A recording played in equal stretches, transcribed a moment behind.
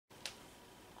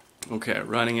Okay,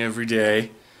 running every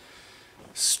day.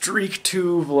 Streak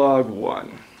 2, vlog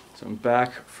 1. So I'm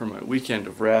back from my weekend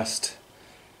of rest,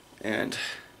 and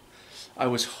I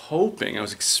was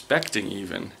expecting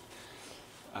even,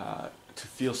 to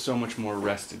feel so much more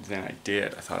rested than I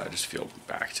did. I thought I'd just feel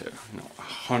back to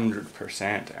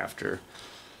 100% after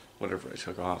whatever I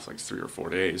took off, like 3 or 4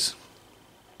 days.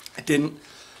 I didn't.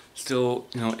 Still,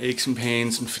 aches and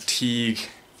pains and fatigue.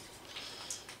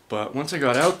 But once I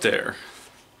got out there,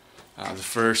 the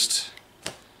first,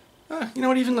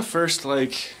 even the first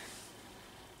like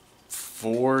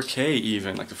 4K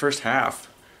even, like the first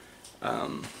half,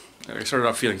 I started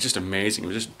off feeling just amazing. It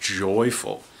was just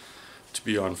joyful to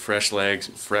be on fresh legs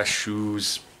and fresh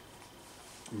shoes,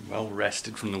 well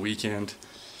rested from the weekend.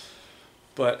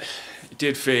 But it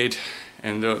did fade,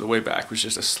 and the way back was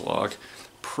just a slog.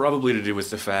 Probably to do with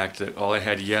the fact that all I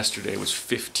had yesterday was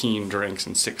 15 drinks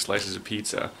and 6 slices of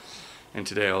pizza, and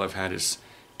today all I've had is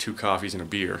 2 coffees and a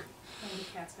beer. And the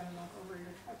cat's gonna knock over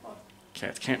your tripod.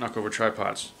 Cats can't knock over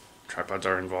tripods. Tripods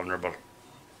are invulnerable.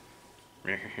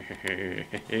 Yep,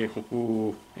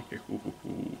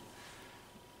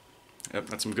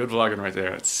 that's some good vlogging right there.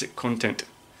 That's sick content.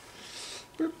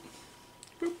 Boop.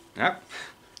 Boop. Yep.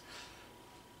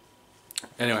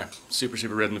 Anyway, super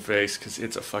red in the face because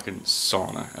it's a fucking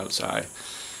sauna outside.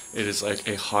 It is like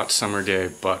a hot summer day,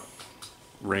 but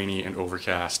rainy and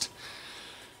overcast.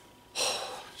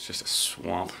 It's just a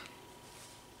swamp.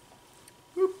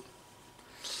 Whoop.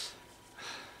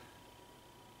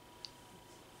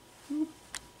 Whoop.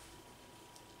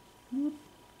 Whoop.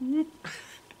 Whoop.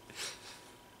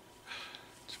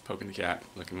 Just poking the cat,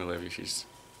 looking at Olivia. She's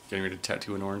getting ready to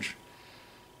tattoo an orange.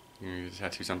 You're ready to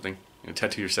tattoo something? You're gonna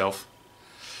tattoo yourself?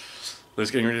 Liv's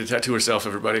getting ready to tattoo herself,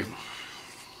 everybody.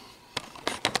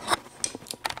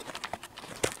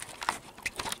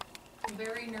 I'm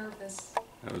very nervous.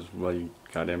 That was, well, you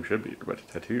goddamn should be. You're about to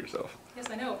tattoo yourself. Yes,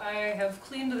 I know. I have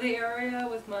cleaned the area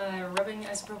with my rubbing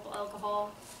isopropyl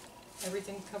alcohol.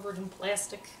 Everything covered in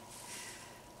plastic.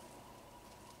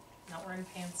 Not wearing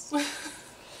pants.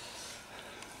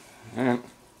 Alright.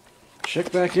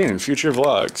 Check back in future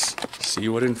vlogs. See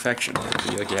what infection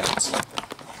Olivia gets.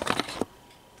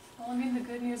 Well, I mean, the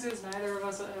good news is neither of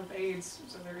us have AIDS,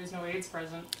 so there is no AIDS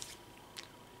present.